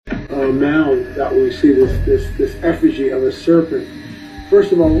mound that we see this effigy of a serpent.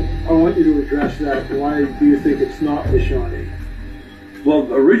 First of all, I want you to address that. Why do you think it's not the Shawnee? Well,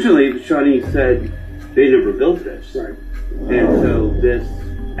 originally the Shawnee said they never built this. Right. And so this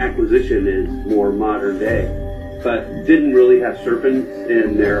acquisition is more modern day, but didn't really have serpents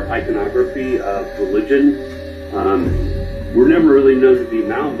in their iconography of religion. We're never really known to be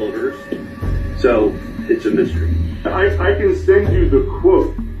mound builders, so it's a mystery. I can send you the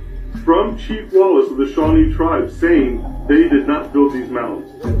quote from Chief Wallace of the Shawnee tribe saying they did not build these mounds.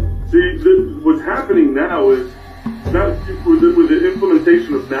 See, what's happening now is that with the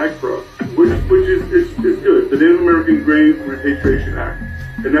implementation of NAGPRA, which is good, the Native American Grave Repatriation Act.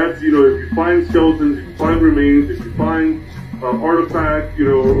 And that's, if you find skeletons, if you find remains, if you find artifacts,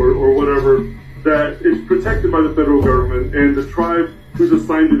 or whatever, that is protected by the federal government, and the tribe who's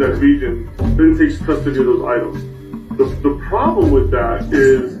assigned to that region then takes custody of those items. The problem with that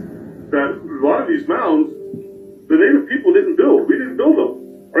is that a lot of these mounds, the Native people didn't build. We didn't build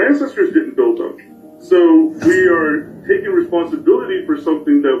them. Our ancestors didn't build them. So we are taking responsibility for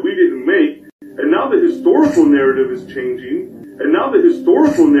something that we didn't make, and now the historical narrative is changing, and now the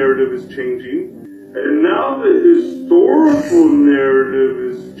historical narrative is changing, and now the historical narrative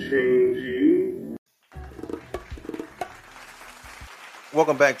is changing.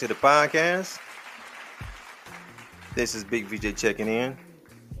 Welcome back to the podcast. This is Big VJ checking in.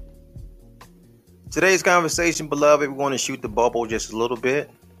 Today's conversation, beloved, we're going to shoot the bubble just a little bit.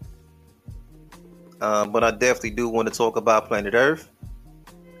 But I definitely do want to talk about planet Earth.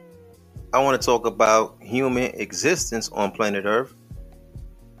 I want to talk about human existence on planet Earth.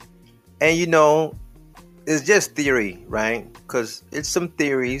 And it's just theory, right? Because it's some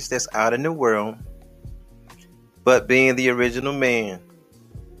theories that's out in the world. But being the original man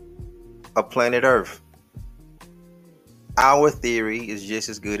of planet Earth, our theory is just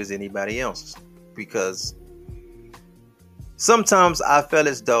as good as anybody else's. Because sometimes I feel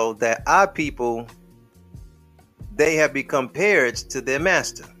as though that our people, they have become parrots to their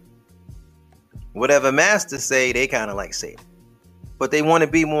master. Whatever master say, they kind of like say it. But they want to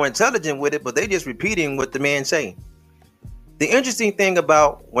be more intelligent with it, but they just repeating what the man say. The interesting thing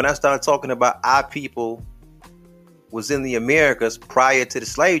about when I started talking about our people was in the Americas prior to the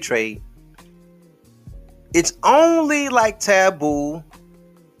slave trade, it's only like taboo,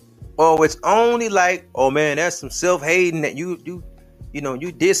 or it's only like, oh man, that's some self-hating that you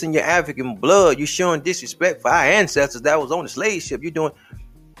dissing your African blood. You showing disrespect for our ancestors that was on the slave ship. You doing.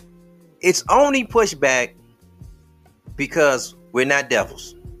 It's only pushback because we're not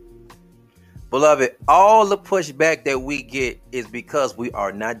devils. Beloved, all the pushback that we get is because we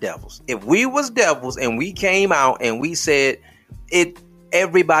are not devils. If we was devils and we came out and we said it,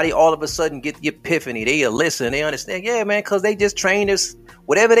 everybody all of a sudden get the epiphany. They listen, they understand. Yeah, man, because they just train us.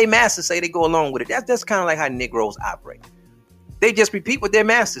 Whatever they masters say, they go along with it. That's kind of like how Negroes operate. They just repeat what their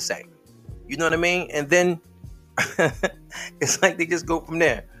masters say. You know what I mean? And then it's like they just go from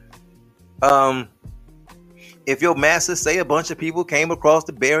there. If your master say a bunch of people came across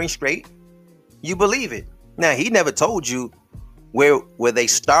the Bering Strait, you believe it. Now, he never told you where they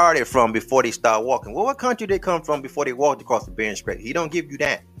started from before they start walking. Well, what country they come from before they walked across the Bering Strait? He don't give you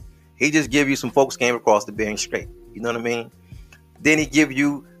that. He just give you some folks came across the Bering Strait. You know what I mean? Then he give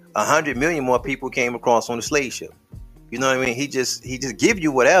you 100 million more people came across on the slave ship. You know what I mean? He just give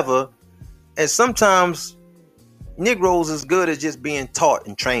you whatever. And sometimes Negroes is good as just being taught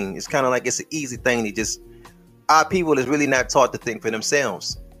and trained. It's kind of like it's an easy thing to just, our people is really not taught to think for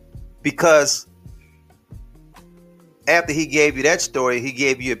themselves. Because after he gave you that story, he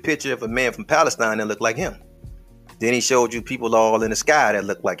gave you a picture of a man from Palestine that looked like him. Then he showed you people all in the sky that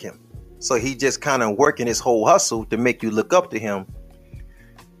looked like him. So he just kind of working his whole hustle to make you look up to him.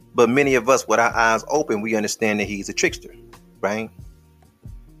 But many of us with our eyes open, we understand that he's a trickster, right?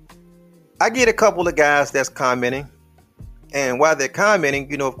 I get a couple of guys that's commenting. And while they're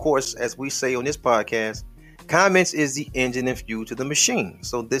commenting, of course, as we say on this podcast, comments is the engine and fuel to the machine.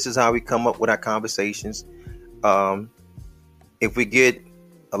 So this is how we come up with our conversations. If we get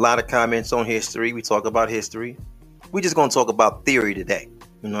a lot of comments on history, we talk about history. We're just going to talk about theory today.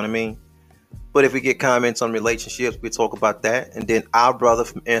 You know what I mean? But if we get comments on relationships, we talk about that. And then our brother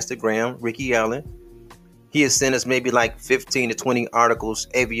from Instagram, Ricky Allen, he has sent us maybe like 15 to 20 articles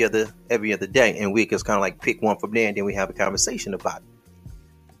every other day. And we just kind of like pick one from there and then we have a conversation about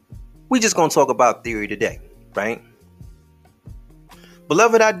it. We're just going to talk about theory today, right?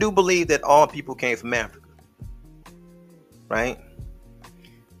 Beloved, I do believe that all people came from Africa, right?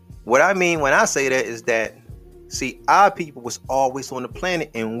 What I mean when I say that is that, see, our people was always on the planet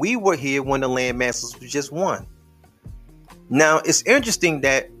and we were here when the land masses was just one. Now, it's interesting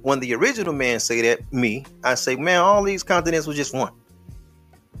that when the original man say that, I say, man, all these continents was just one.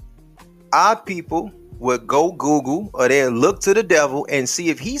 Our people would go Google or they'll look to the devil and see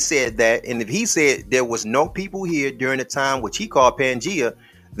if he said that. And if he said there was no people here during the time which he called Pangea,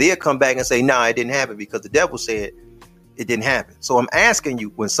 they'll come back and say, nah, it didn't happen because the devil said it didn't happen. So I'm asking you,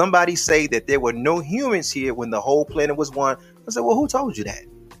 when somebody say that there were no humans here when the whole planet was one, I said, well, who told you that?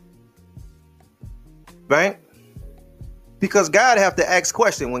 Right? Because God have to ask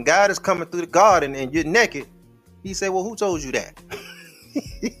question. When God is coming through the garden and you're naked, he said, well, who told you that?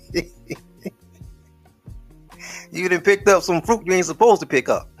 You done picked up some fruit you ain't supposed to pick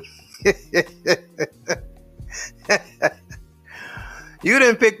up. You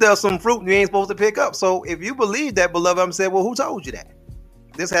done picked up some fruit you ain't supposed to pick up. So if you believe that, beloved, I'm saying, well, who told you that?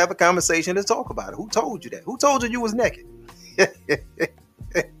 Let's have a conversation to talk about it. Who told you that? Who told you you was naked?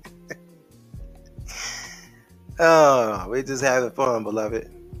 Oh, we're just having fun, beloved.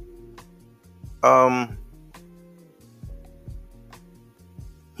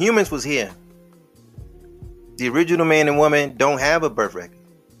 Humans was here. The original man and woman don't have a birth record.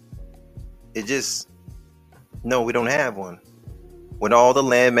 It just, no, we don't have one. When all the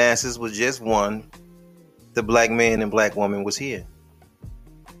land masses was just one, the black man and black woman was here.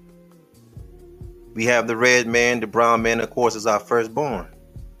 We have the red man, the brown man, of course, is our firstborn,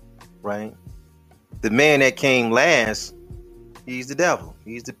 right? The man that came last, he's the devil.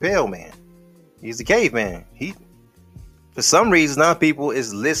 He's the pale man. He's the caveman. For some reason, our people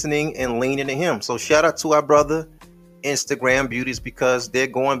is listening and leaning to him. So shout out to our brother, Instagram Beauties, because they're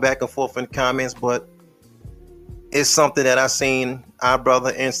going back and forth in comments, but it's something that I seen our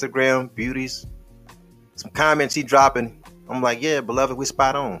brother, Instagram Beauties, some comments he dropping. I'm like, yeah, beloved, we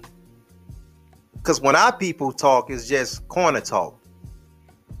spot on. Because when our people talk, it's just corner talk,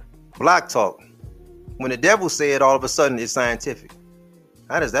 block talk. When the devil said, all of a sudden it's scientific.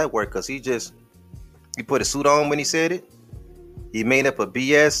 How does that work? Because he put a suit on when he said it. He made up a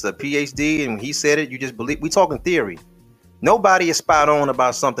BS, a PhD, and when he said it, you just believe. We talking theory. Nobody is spot on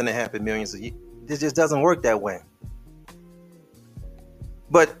about something that happened millions of years. This just doesn't work that way.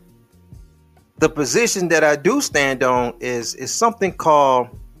 But the position that I do stand on is something called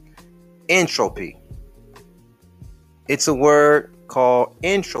entropy. It's a word called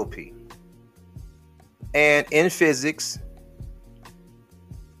entropy. And in physics,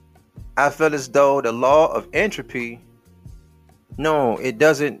 I feel as though the law of entropy, no, it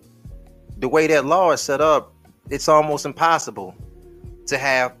doesn't. The way that law is set up, it's almost impossible to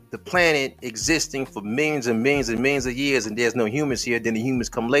have the planet existing for millions and millions and millions of years and there's no humans here, then the humans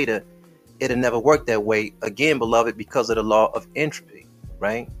come later. It'll never work that way, again, beloved, because of the law of entropy,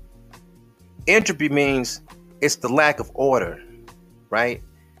 right? Entropy means it's the lack of order, right?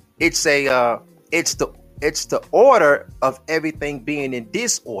 It's the order of everything being in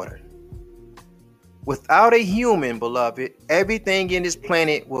disorder. Without a human, beloved, everything in this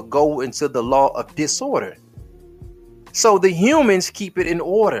planet will go into the law of disorder. So the humans keep it in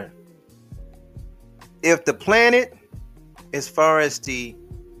order. If the planet, as far as the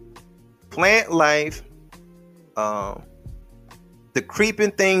plant life, the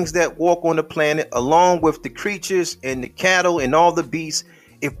creeping things that walk on the planet, along with the creatures and the cattle and all the beasts,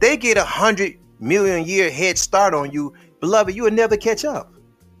 if they get 100 million year head start on you, beloved, you will never catch up.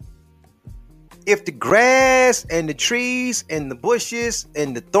 If the grass and the trees and the bushes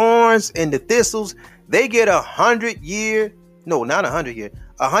and the thorns and the thistles, they get 100 million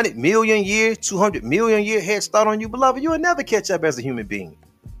year, 200 million year head start on you, beloved, you will never catch up as a human being.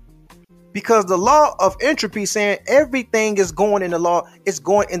 Because the law of entropy saying everything is going in the law, it's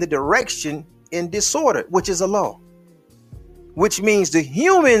going in the direction in disorder, which is a law. Which means the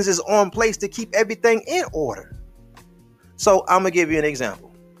humans is on place to keep everything in order. So I'm going to give you an example.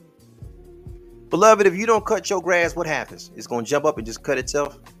 Beloved, if you don't cut your grass, what happens? It's going to jump up and just cut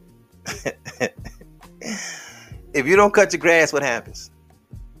itself. If you don't cut your grass, what happens?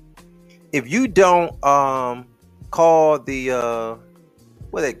 If you don't call the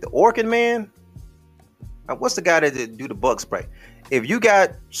orchid man, what's the guy that do the bug spray? If you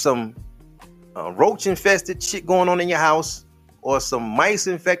got some roach infested shit going on in your house, or some mice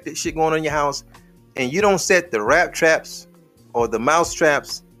infected shit going on in your house, and you don't set the rat traps or the mouse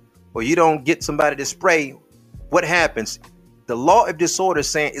traps, or you don't get somebody to spray, what happens? The law of disorder is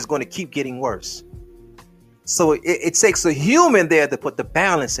saying it's going to keep getting worse. So it takes a human there to put the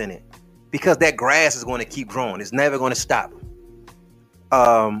balance in it, because that grass is going to keep growing. It's never going to stop.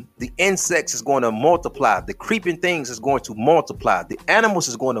 The insects is going to multiply. The creeping things is going to multiply. The animals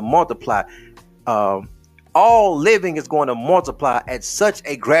is going to multiply. All living is going to multiply at such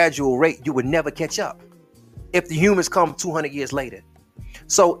a gradual rate you would never catch up. if the humans come 200 years later.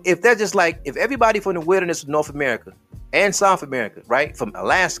 So if they're just like, if everybody from the wilderness of North America and South America, right, from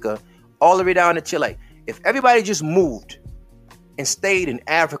Alaska all the way down to Chile, if everybody just moved and stayed in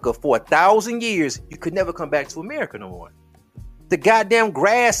Africa for 1,000 years, you could never come back to America no more. The goddamn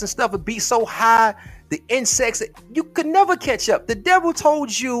grass and stuff would be so high, the insects, you could never catch up. The devil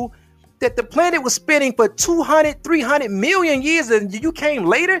told you that the planet was spinning for 200, 300 million years and you came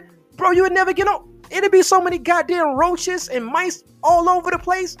later, bro, you would never get on. It'd be so many goddamn roaches and mice all over the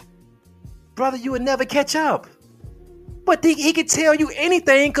place. Brother, you would never catch up. But he could tell you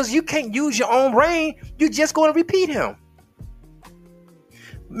anything because you can't use your own brain. You're just going to repeat him.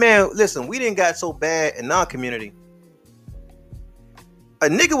 Man, listen, we didn't got so bad in our community. A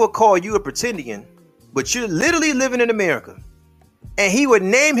nigga would call you a pretendian, but you're literally living in America. And he would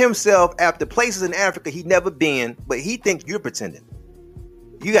name himself after places in Africa he'd never been, but he thinks you're pretending.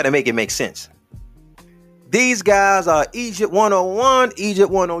 You got to make it make sense. These guys are Egypt 101, Egypt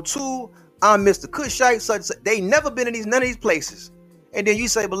 102. I'm Mr. Cushite. Such. They never been in none of these places. And then you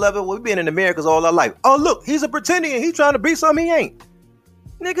say, beloved, well, we've been in Americas all our life. Oh, look, he's a pretendian. He's trying to be something he ain't.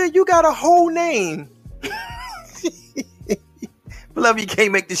 Nigga, you got a whole name. Beloved, you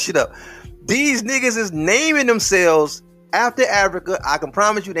can't make this shit up. These niggas is naming themselves after Africa. I can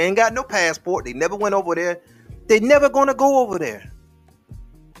promise you they ain't got no passport. They never went over there. They never gonna go over there.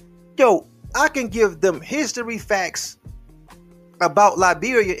 Yo, I can give them history facts about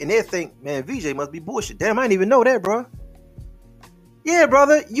Liberia and they think, man, VJ must be bullshit. Damn, I didn't even know that, bro. Yeah,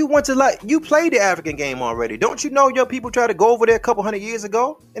 brother, you played the African game already. Don't you know your people tried to go over there a couple hundred years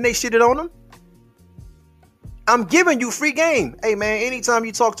ago and they shitted on them? I'm giving you free game. Hey, man, anytime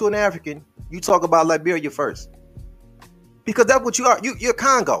you talk to an African, you talk about Liberia first. Because that's what you are. You're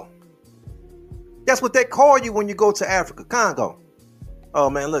Congo. That's what they call you when you go to Africa, Congo. Oh,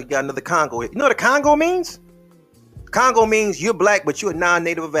 man, look, you got another Congo here. You know what a Congo means? Congo means you're black, but you're a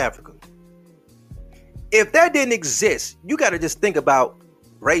non-native of Africa. If that didn't exist, you got to just think about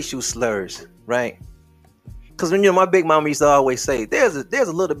racial slurs, right? Because my big mama used to always say, there's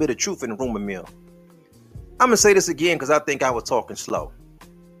a little bit of truth in the rumor mill. I'm going to say this again because I think I was talking slow.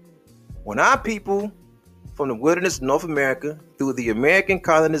 When our people from the wilderness of North America, through the American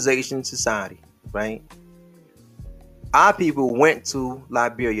Colonization Society, right? Our people went to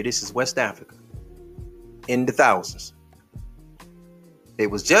Liberia, this is West Africa, in the thousands. They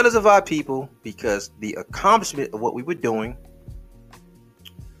was jealous of our people because the accomplishment of what we were doing,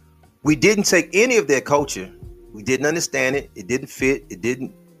 we didn't take any of their culture. We didn't understand it. It didn't fit. It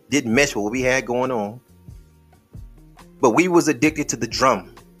didn't mesh with what we had going on. But we was addicted to the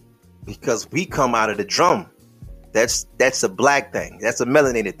drum because we come out of the drum. That's a black thing. That's a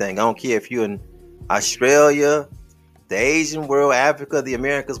melanated thing. I don't care if you're in Australia, the Asian world, Africa, the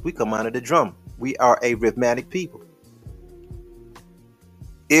Americas, we come out of the drum. We are a rhythmic people.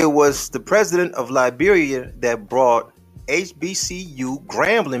 It was the president of Liberia that brought HBCU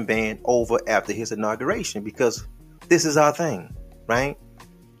Grambling Band over after his inauguration because this is our thing, right?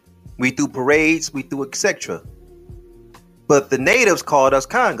 We do parades, we do etc. But the natives called us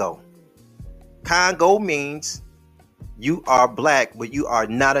Congo. Congo means you are black, but you are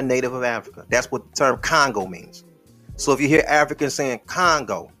not a native of Africa. That's what the term Congo means. So if you hear Africans saying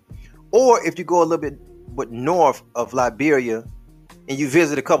Congo, or if you go a little bit north of Liberia and you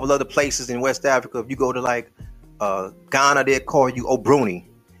visit a couple other places in West Africa, if you go to like Ghana, they call you Obruni.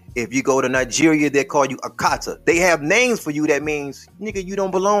 If you go to Nigeria, they call you Akata. They have names for you that means, nigga, you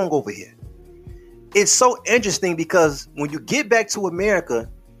don't belong over here. It's so interesting because when you get back to America,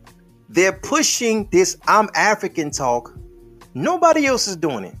 they're pushing this I'm African talk. Nobody else is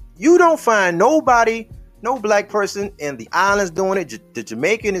doing it. You don't find nobody, no black person in the islands doing it. The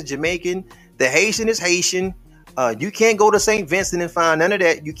Jamaican is Jamaican. The Haitian is Haitian. You can't go to St. Vincent and find none of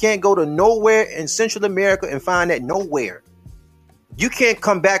that. You can't go to nowhere in Central America and find that nowhere. You can't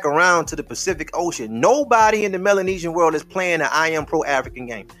come back around to the Pacific Ocean. Nobody in the Melanesian world is playing the I am pro-African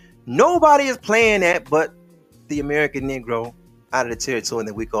game. Nobody is playing that but the American Negro out of the territory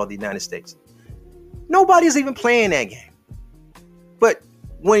that we call the United States. Nobody's even playing that game. But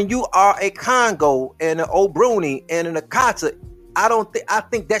when you are a Congo and an Obruni and an Akata, I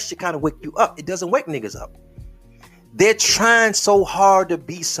think that should kind of wake you up. It doesn't wake niggas up. They're trying so hard to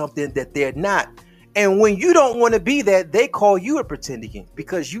be something that they're not. And when you don't want to be that, they call you a pretendian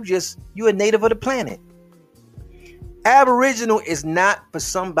because you're a native of the planet. Aboriginal is not for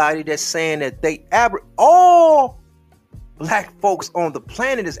somebody that's saying that all black folks on the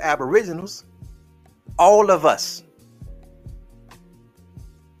planet is aboriginals. All of us.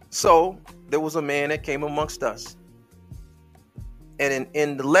 So there was a man that came amongst us. And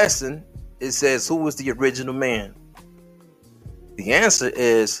in the lesson, it says, who was the original man? The answer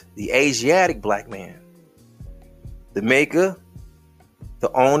is the Asiatic black man. The maker,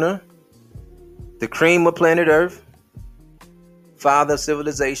 the owner, the cream of planet Earth, father of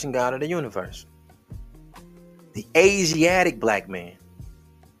civilization, God of the universe. The Asiatic black man.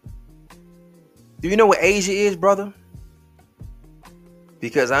 Do you know what Asia is, brother?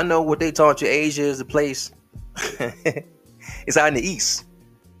 Because I know what they taught you. Asia is the place. It's out in the east.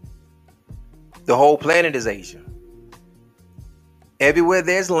 The whole planet is Asia. Everywhere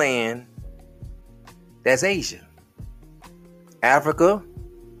there's land, that's Asia. Africa,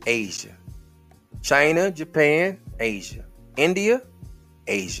 Asia. China, Japan, Asia. India,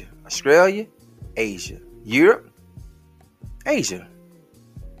 Asia. Australia, Asia. Europe, Asia.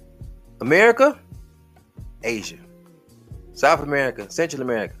 America, Asia. South America, Central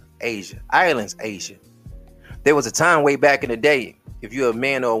America, Asia. Islands, Asia. There was a time way back in the day, if you're a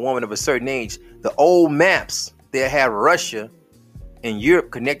man or a woman of a certain age, the old maps, they have Russia and Europe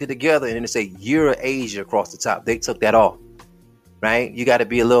connected together, and then they say Eurasia across the top. They took that off, right? You got to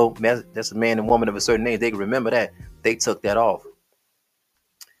be a little, that's a man and woman of a certain age. They can remember that. They took that off.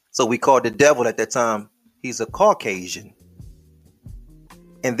 So we called the devil at that time, he's a Caucasian.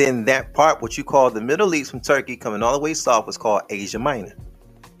 And then that part, what you call the Middle East from Turkey coming all the way south, was called Asia Minor.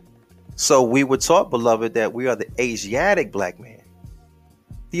 So we were taught, beloved, that we are the Asiatic black man,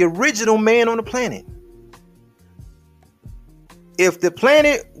 the original man on the planet. If the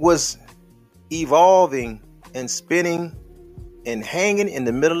planet was evolving and spinning and hanging in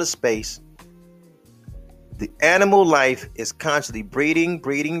the middle of space, the animal life is constantly breeding.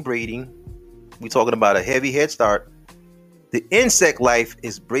 We're talking about a heavy head start. The insect life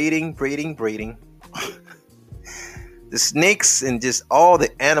is breeding. The snakes and just all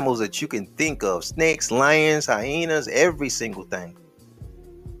the animals that you can think of, snakes, lions, hyenas, every single thing.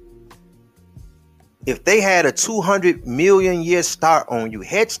 If they had a 200 million year start on you,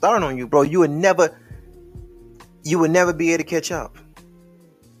 head start on you, bro, you would never be able to catch up.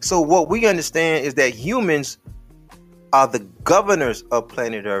 So what we understand is that humans are the governors of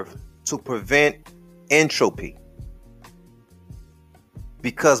planet Earth to prevent entropy.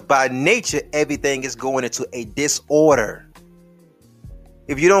 Because by nature, everything is going into a disorder.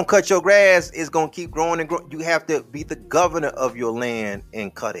 If you don't cut your grass, it's going to keep growing and growing. You have to be the governor of your land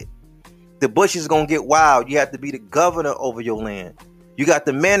and cut it. The bushes is going to get wild. You have to be the governor over your land. You got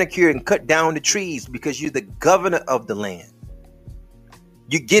to manicure and cut down the trees because you're the governor of the land.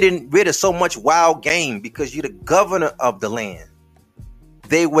 You're getting rid of so much wild game because you're the governor of the land.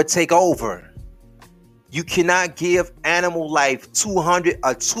 They would take over. You cannot give animal life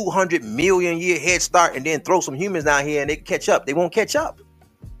 200 million year head start and then throw some humans down here and they catch up. They won't catch up.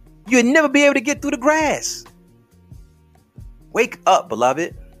 You'll never be able to get through the grass. Wake up,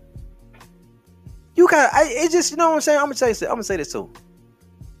 beloved. You got, it's just, you know what I'm saying? I'm going to say this too.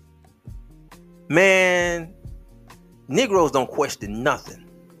 Man, Negroes don't question nothing.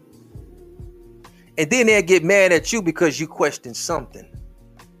 And then they'll get mad at you because you question something.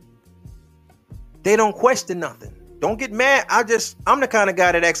 They don't question nothing. Don't get mad. I'm the kind of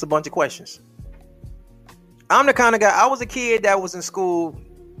guy that asks a bunch of questions. I'm the kind of guy, I was a kid that was in school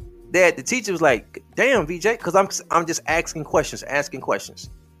that the teacher was like, damn, VJ, because I'm just asking questions.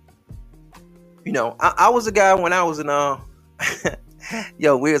 You know, I was a guy when I was in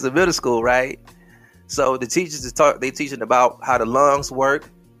we was in middle school, right? So the teachers they teaching about how the lungs work,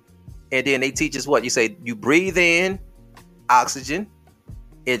 and then they teach us what you say. You breathe in oxygen,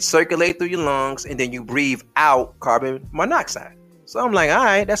 it circulates through your lungs, and then you breathe out carbon monoxide. So I'm like, all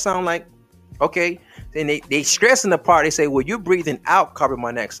right, that sounds like okay. Then they stressing the part. They say, well, you're breathing out carbon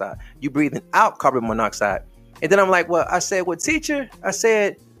monoxide. You're breathing out carbon monoxide. And then I'm like, well, I said, well, teacher, I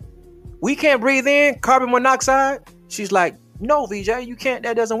said, we can't breathe in carbon monoxide. She's like, no, VJ, you can't.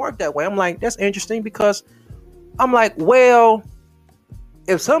 That doesn't work that way. I'm like, that's interesting because I'm like, well,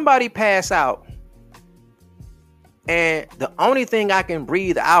 if somebody pass out and the only thing I can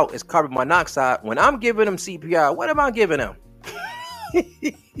breathe out is carbon monoxide, when I'm giving them CPR, what am I giving them?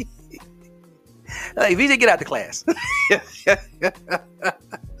 Like, VJ, get out the class.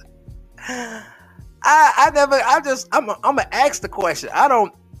 I'm gonna ask the question. I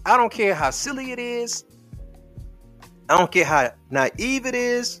don't care how silly it is. I don't care how naive it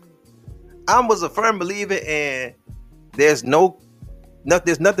is. I was a firm believer, and there's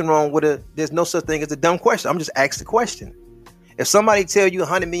nothing wrong with it. There's no such thing as a dumb question. I'm just asking the question. If somebody tell you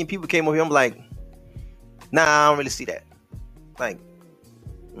 100 million people came over here, I'm like, nah, I don't really see that. Like,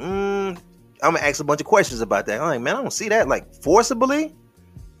 I'm gonna ask a bunch of questions about that. I'm like, man, I don't see that. Like, forcibly,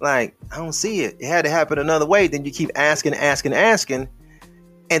 like, I don't see it. It had to happen another way. Then you keep asking,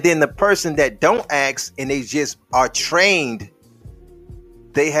 And then the person that don't ask and they just are trained,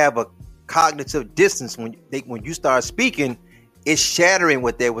 they have a cognitive distance. When you start speaking, it's shattering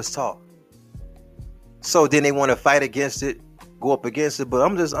what they was taught. So then they want to fight against it, go up against it. But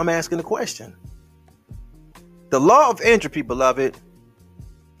I'm asking the question. The law of entropy, beloved,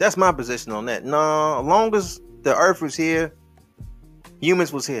 that's my position on that. No, as long as the earth was here,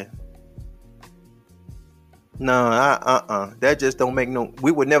 humans was here. No, that just don't make no.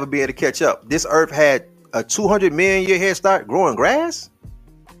 We would never be able to catch up. This earth had a 200 million year head start growing grass.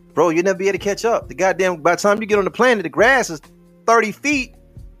 Bro, you'll never be able to catch up. The goddamn, by the time you get on the planet, the grass is 30 feet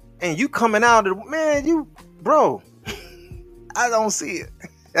and you coming out of, man, bro, I don't see it.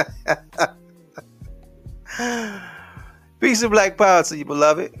 Peace and black power to you,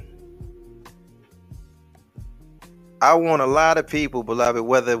 beloved. I want a lot of people, beloved,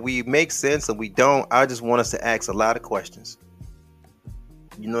 whether we make sense or we don't, I just want us to ask a lot of questions.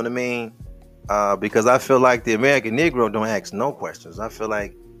 You know what I mean? Because I feel like the American Negro don't ask no questions. I feel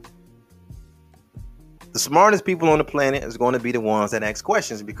like the smartest people on the planet is going to be the ones that ask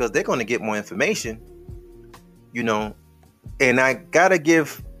questions because they're going to get more information, you know. And I got to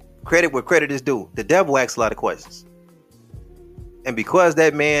give credit where credit is due. The devil asks a lot of questions. And because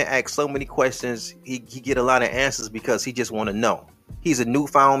that man asks so many questions, he get a lot of answers because he just want to know. He's a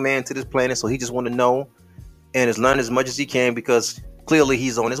newfound man to this planet, so he just want to know and is learning as much as he can because clearly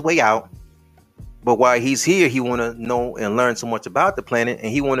he's on his way out. But while he's here, he want to know and learn so much about the planet,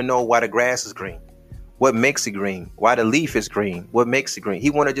 and he want to know why the grass is green, what makes it green, why the leaf is green, what makes it green.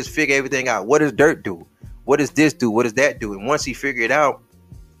 He want to just figure everything out. What does dirt do? What does this do? What does that do? And once he figure it out,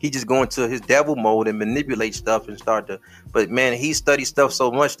 he just go into his devil mode and manipulate stuff and start to. But man, he studies stuff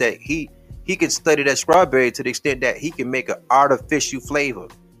so much that he can study that strawberry to the extent that he can make an artificial flavor,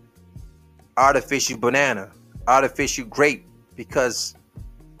 artificial banana, artificial grape, because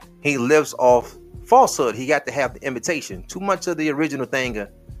he lives off falsehood. He got to have the imitation. Too much of the original thing,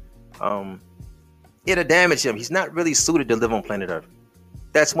 it'll damage him. He's not really suited to live on planet Earth.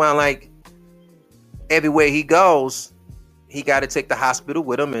 That's why, like, everywhere he goes, he got to take the hospital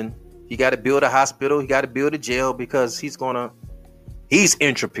with him, and he got to build a hospital. He got to build a jail because he's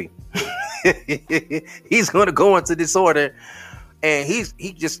entropy. He's gonna go into disorder, and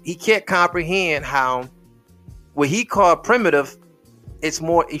he can't comprehend how what he called primitive, it's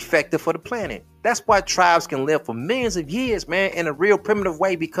more effective for the planet. That's why tribes can live for millions of years, man, in a real primitive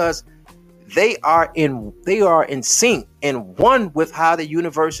way, because they are in sync and one with how the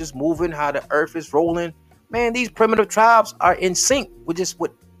universe is moving, how the earth is rolling. Man, these primitive tribes are in sync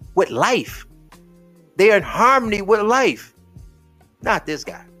with life. They are in harmony with life. Not this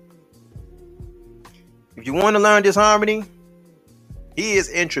guy. If you want to learn this harmony, he is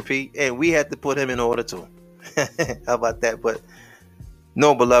entropy, and we have to put him in order too. How about that? But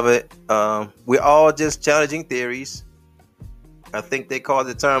no, beloved, we're all just challenging theories. I think they call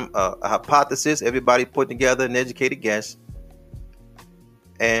the term a hypothesis. Everybody put together an educated guess.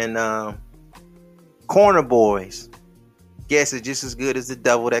 And corner boys guess is just as good as the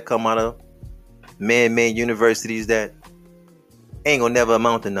devil that come out of man-made universities that ain't gonna never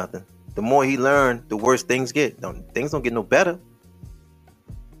amount to nothing. The more he learn, the worse things get. Things don't get no better.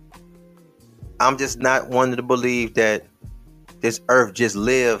 I'm just not one to believe that this earth just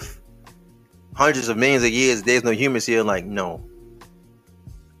live hundreds of millions of years. There's no humans here. Like, no.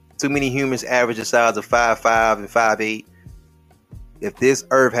 Too many humans average the size of 5'5" and 5'8". If this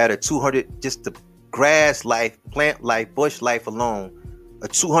earth had a 200, just the grass life, plant life, bush life alone, a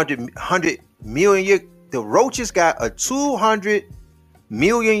 100 million year, the roaches got a 200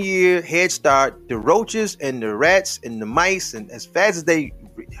 million year head start. The roaches and the rats and the mice, and as fast as they,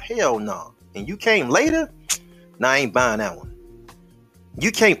 hell no. And you came later? Nah, I ain't buying that one.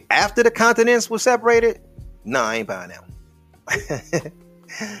 You came after the continents were separated? Nah, I ain't buying that one.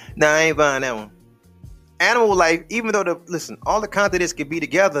 Nah, I ain't buying that one. Animal life, even though all the continents can be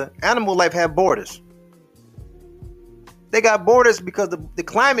together, animal life have borders. They got borders because the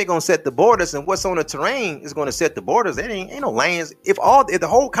climate gonna set the borders, and what's on the terrain is gonna set the borders. There ain't no lions. If the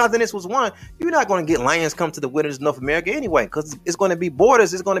whole continents was one, you're not gonna get lions come to the wilderness of North America anyway, because it's gonna be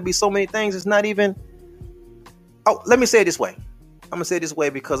borders. It's gonna be so many things. It's not even. Oh, let me say it this way. I'm gonna say it this way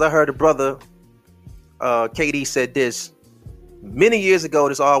because I heard a brother, KD, said this many years ago.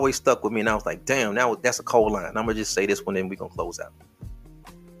 This always stuck with me, and I was like, damn, that's a cold line. I'm gonna just say this one, and we're gonna close out.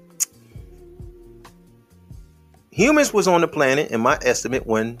 Humans was on the planet, in my estimate,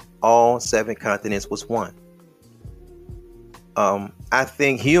 when all 7 continents was one. I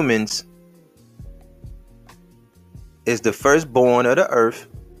think humans is the firstborn of the earth,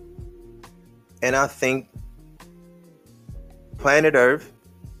 and I think planet Earth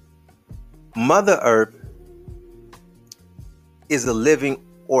Mother Earth is a living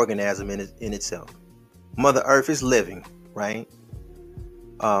organism in itself. Mother Earth is living, right?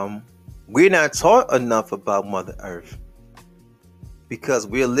 We're not taught enough about Mother Earth because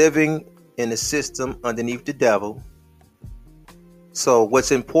we're living in a system underneath the devil. So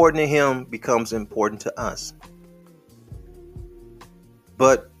what's important to him becomes important to us.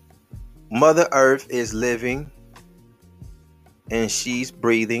 But Mother Earth is living, and she's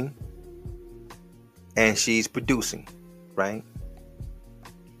breathing, and she's producing, right?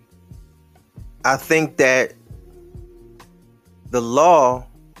 I think that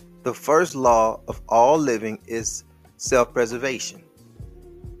the first law of all living is self-preservation,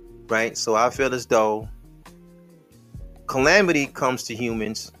 right? So I feel as though calamity comes to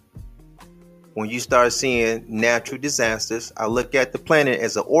humans when you start seeing natural disasters. I look at the planet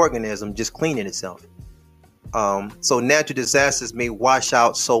as an organism just cleaning itself. So natural disasters may wash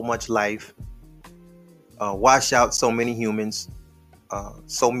out so much life, wash out so many humans,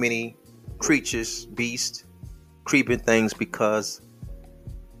 so many creatures, beasts, creeping things, because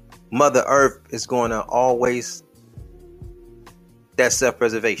Mother Earth is going to always, that's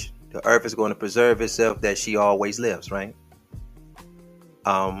self-preservation. The earth is going to preserve itself, that she always lives, right?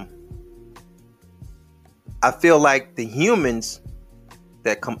 I feel like the humans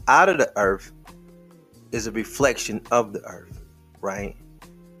that come out of the earth is a reflection of the earth, right?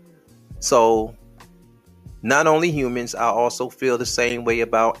 So not only humans, I also feel the same way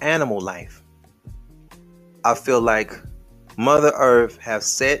about animal life. I feel like Mother Earth has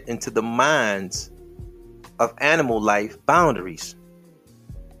set into the minds of animal life boundaries,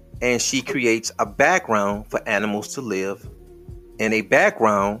 and she creates a background for animals to live and a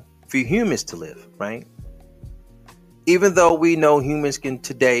background for humans to live, right? Even though we know humans can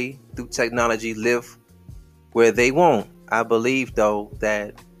today, through technology, live where they won't, I believe, though,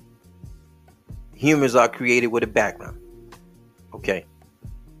 that humans are created with a background. Okay.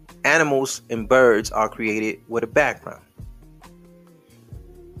 Animals and birds are created with a background.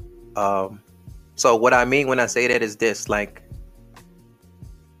 So what I mean when I say that is this, like,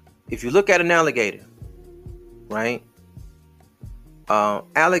 if you look at an alligator, right?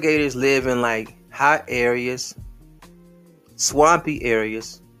 Alligators live in like hot areas, swampy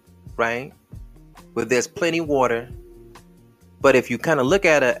areas, right? Where there's plenty water. But if you kind of look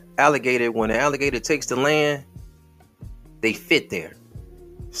at an alligator, when an alligator takes the land, they fit there.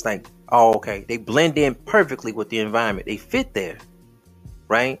 It's like, oh, okay. They blend in perfectly with the environment. They fit there,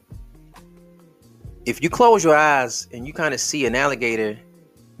 right? If you close your eyes and you kind of see an alligator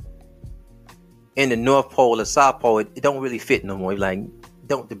in the North Pole or South Pole, it don't really fit no more. Like,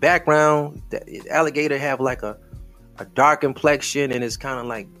 don't the background, the alligator have like a dark complexion, and it's kind of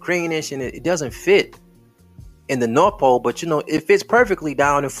like greenish, and it doesn't fit in the North Pole. But you know, it fits perfectly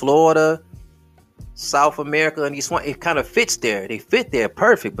down in Florida, South America, and it kind of fits there. They fit there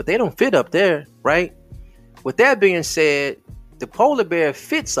perfect, but they don't fit up there, right? With that being said, the polar bear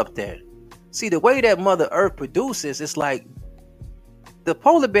fits up there. See, the way that Mother Earth produces, it's like the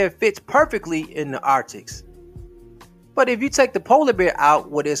polar bear fits perfectly in the Arctics. But if you take the polar bear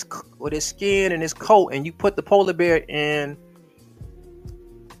out with his skin and his coat, and you put the polar bear in,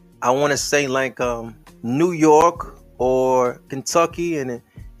 I want to say like New York or Kentucky, and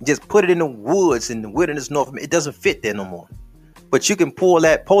just put it in the woods in the wilderness north, it doesn't fit there no more. But you can pull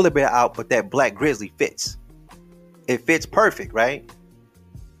that polar bear out, but that black grizzly fits. It fits perfect, right?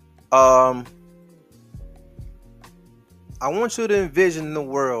 I want you to envision the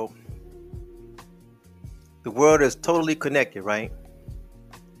world. The world is totally connected, right?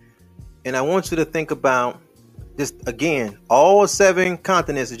 And I want you to think about this again. All 7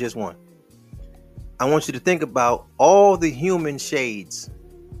 continents are just one. I want you to think about all the human shades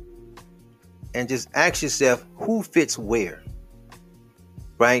and just ask yourself who fits where,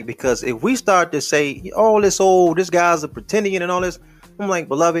 right? Because if we start to say, oh, this guy's a pretendian and all this, I'm like,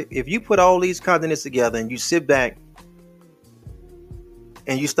 beloved, if you put all these continents together and you sit back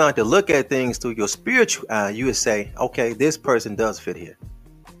and you start to look at things through your spiritual eye, you would say, okay, this person does fit here.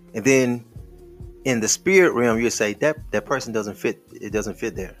 And then in the spirit realm, you would say that person doesn't fit. It doesn't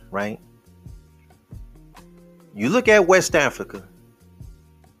fit there, right? You look at West Africa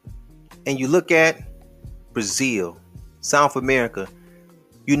and you look at Brazil, South America,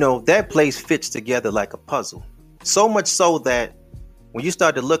 you know, that place fits together like a puzzle. So much so that when you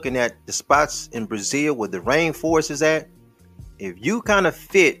started looking at the spots in Brazil where the rainforest is at, if you kind of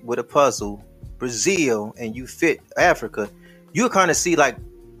fit with a puzzle, Brazil, and you fit Africa, you'll kind of see like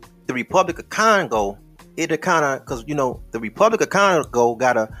the Republic of Congo. It'll kind of, because you know the Republic of Congo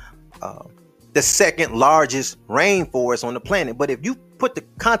got the second largest rainforest on the planet. But if you put the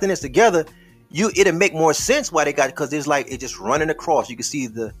continents together, it'll make more sense why they got it, because it's like it's just running across. You can see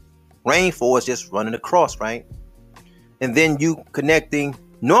the rainforest just running across, right? And then you connecting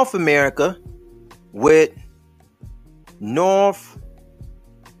North America with West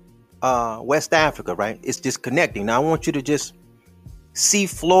Africa, right? It's just connecting. Now I want you to just see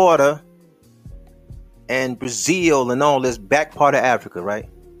Florida and Brazil and all this back part of Africa, right?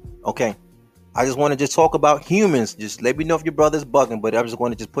 Okay. I just want to just talk about humans. Just let me know if your brother's bugging, but I just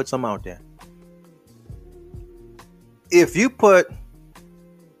want to just put some out there. If you put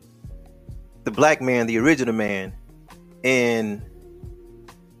the black man, the original man, in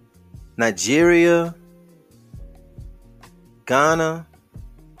Nigeria, Ghana,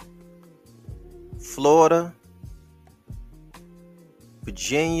 Florida,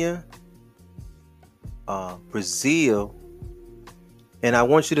 Virginia, Brazil, and I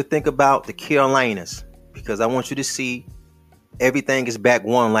want you to think about the Carolinas, because I want you to see everything is back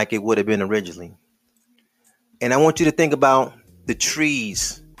one like it would have been originally. And I want you to think about the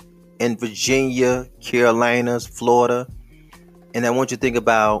trees in Virginia, Carolinas, Florida. And I want you to think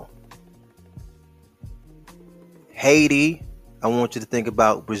about Haiti. I want you to think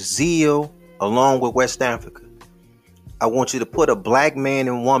about Brazil along with West Africa. I want you to put a black man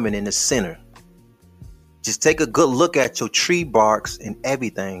and woman in the center. Just take a good look at your tree barks and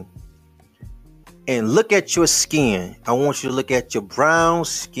everything. And look at your skin. I want you to look at your brown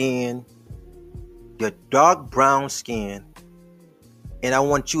skin, your dark brown skin. And I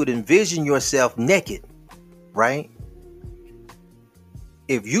want you to envision yourself naked, right?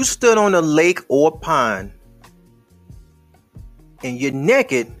 If you stood on a lake or a pond and you're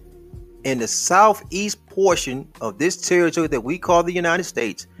naked in the southeast portion of this territory that we call the United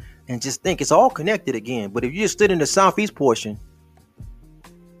States, and just think it's all connected again. But if you just stood in the southeast portion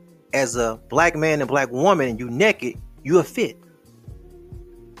as a black man and black woman and you naked, you're fit.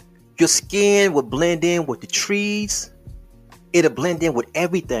 Your skin would blend in with the trees. It'll blend in with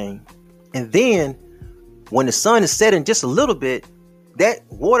everything. And then when the sun is setting just a little bit, that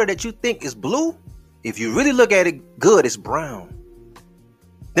water that you think is blue, if you really look at it good, it's brown.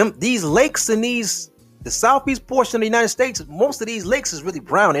 These lakes in the southeast portion of the United States, most of these lakes is really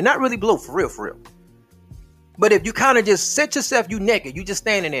brown. They're not really blue, for real, for real. But if you kind of just set yourself, you naked, you just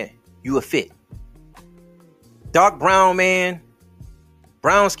standing there, you a fit. Dark brown man,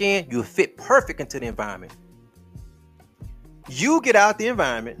 brown skin, you fit perfect into the environment. You get out the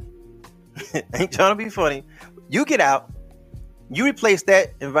environment. Ain't trying to be funny. You get out, you replace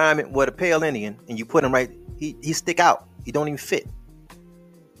that environment with a pale Indian, and you put him right, he stick out. He don't even fit.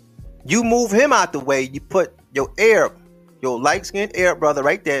 You move him out the way, you put your Arab, your light-skinned Arab brother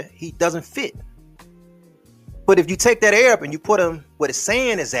right there, he doesn't fit. But if you take that Arab and you put him where the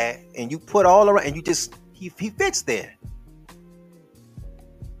sand is at, and you put all around, and you just, he fits there.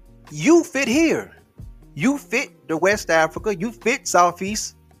 You fit here. You fit the West Africa. You fit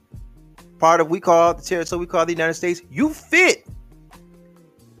Southeast part of we call the territory we call the United States. You fit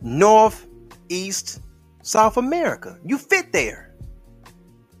North, East, South America. You fit there.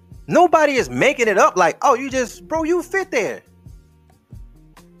 Nobody is making it up like, oh, you fit there.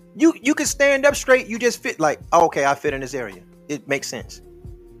 You can stand up straight. You just fit like, oh, okay, I fit in this area. It makes sense.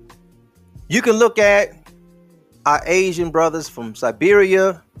 You can look at our Asian brothers from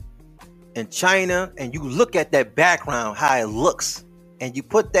Siberia and China, and you look at that background, how it looks, and you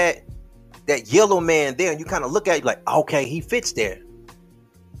put that yellow man there, and you kind of look at it like, okay, he fits there.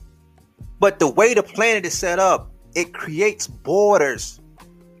 But the way the planet is set up, it creates borders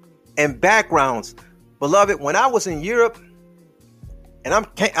and backgrounds. Beloved, when I was in Europe and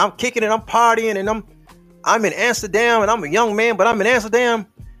I'm kicking it, I'm partying, and I'm in Amsterdam, and I'm a young man, but I'm in Amsterdam,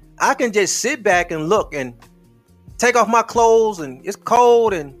 I can just sit back and look and take off my clothes, and it's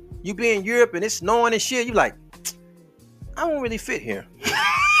cold, and you be in Europe and it's snowing and shit. You like, I don't really fit here.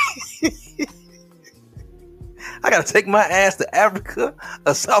 I gotta take my ass to Africa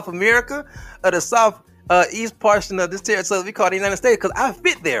or South America or the South east portion of this territory we call the United States, because I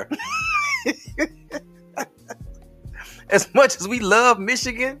fit there. As much as we love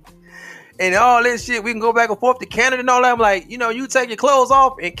Michigan and all this shit, we can go back and forth to Canada and all that. I'm like, you take your clothes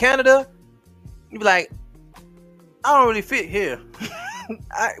off in Canada, you be like, I don't really fit here.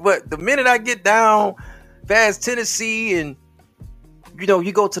 But the minute I get down past Tennessee and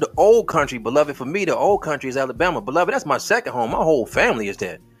you go to the old country, beloved, for me, the old country is Alabama. Beloved, that's my second home. My whole family is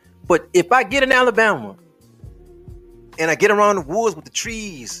there. But if I get in Alabama and I get around the woods with the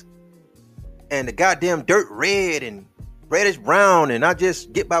trees and the goddamn dirt red and reddish brown, and I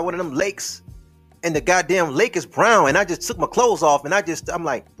just get by one of them lakes and the goddamn lake is brown, and I just took my clothes off and I'm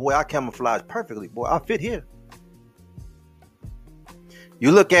like, boy, I camouflage perfectly. Boy, I fit here.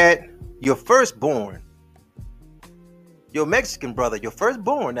 You look at your firstborn, your Mexican brother, your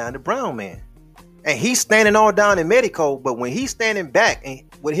firstborn now, the brown man. And he's standing all down in Mexico, but when he's standing back and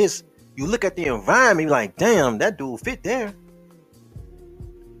with his, you look at the environment, you're like, damn, that dude fit there.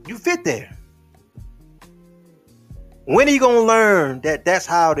 You fit there. When are you going to learn that that's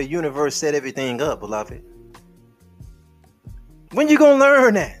how the universe set everything up, beloved? When you going to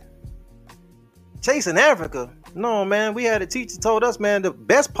learn that? Chasing Africa? No, man, we had a teacher told us, man, the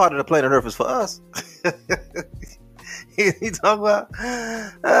best part of the planet Earth is for us. He talk about,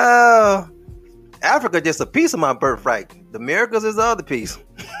 Africa just a piece of my birthright. The Americas is the other piece.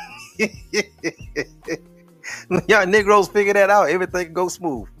 Y'all Negroes figure that out. Everything can go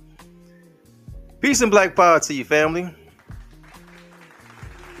smooth. Peace and black power to you, family.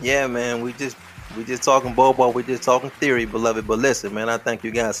 Yeah, man, we just talking bobo. We just talking theory, beloved. But listen, man, I thank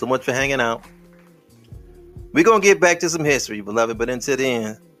you guys so much for hanging out. We're gonna get back to some history, beloved. But until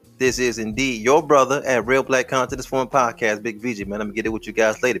then, this is indeed your brother at Real Black Consciousness Forum Podcast, Big VG, man. I'm gonna get it with you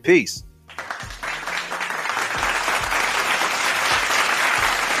guys later. Peace.